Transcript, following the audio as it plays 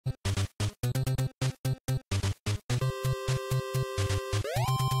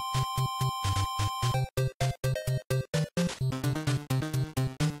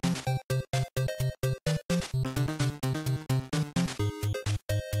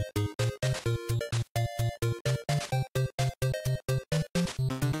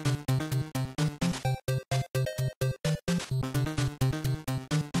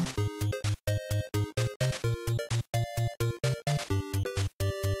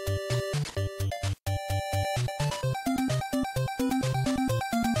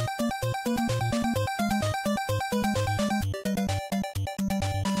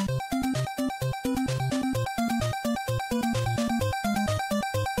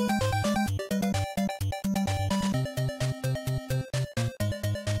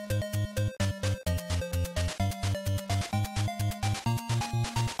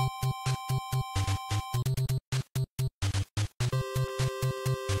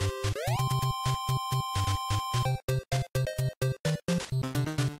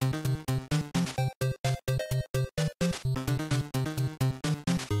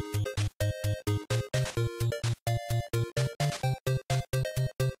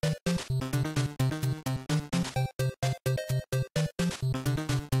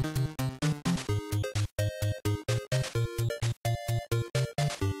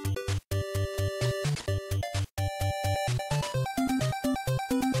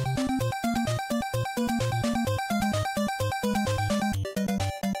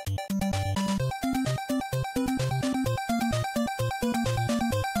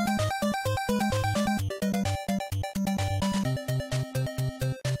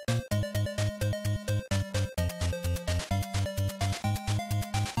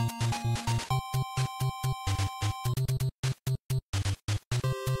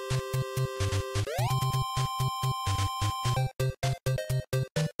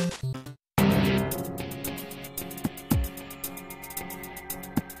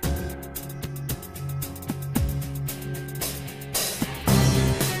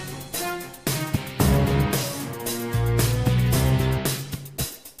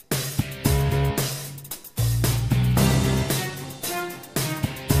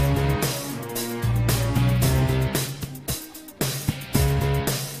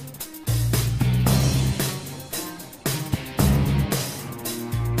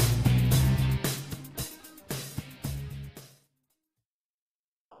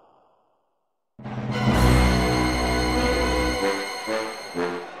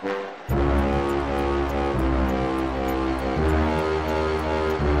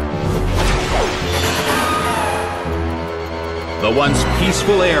The once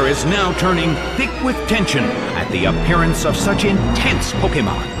peaceful air is now turning thick with tension at the appearance of such intense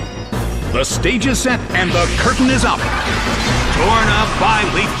Pokémon. The stage is set and the curtain is up. Torn up by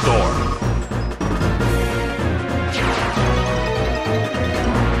Leaf Thor.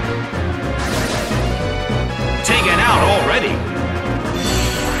 Taken out already.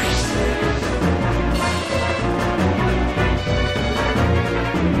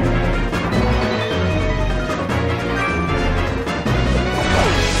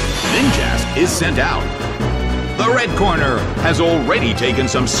 Ninjask is sent out. The red corner has already taken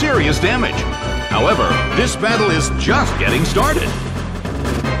some serious damage. However, this battle is just getting started.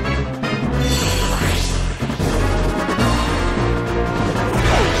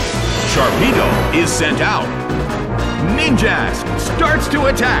 Sharpedo is sent out. Ninjask starts to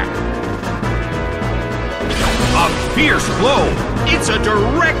attack. A fierce blow. It's a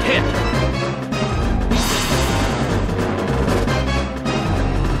direct hit.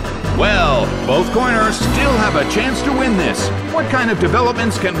 Well, both corners still have a chance to win this. What kind of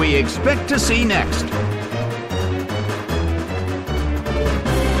developments can we expect to see next?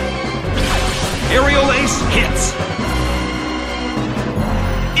 Aerial Ace hits.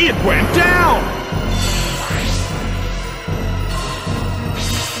 It went down!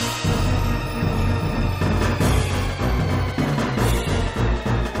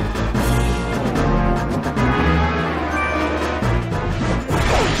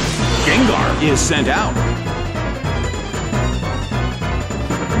 Gengar is sent out.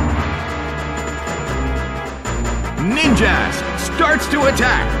 Ninjask starts to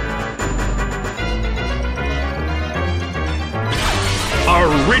attack.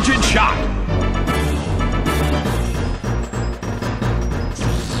 A rigid shot.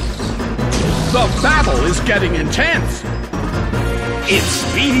 The battle is getting intense. It's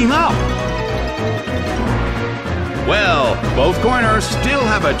speeding up. Well, both corners still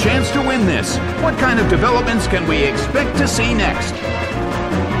have a chance to win this. What kind of developments can we expect to see next?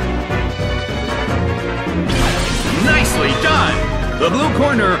 Nicely done! The blue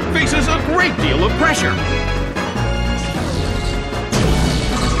corner faces a great deal of pressure.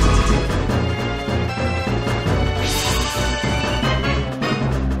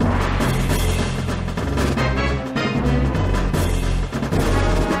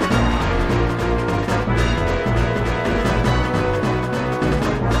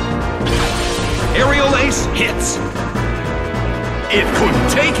 Aerial Ace hits. It couldn't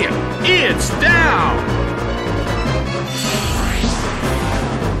take him. It's down.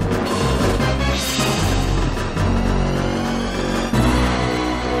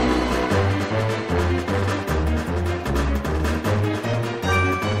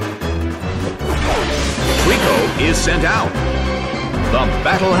 Treecko is sent out. The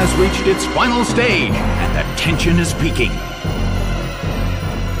battle has reached its final stage, and the tension is peaking.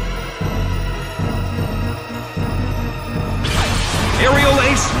 Aerial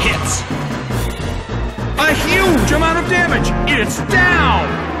Ace hits. A huge amount of damage. It's down.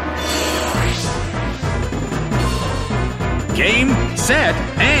 Game, set,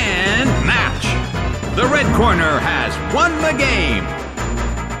 and match. The red corner has won the game.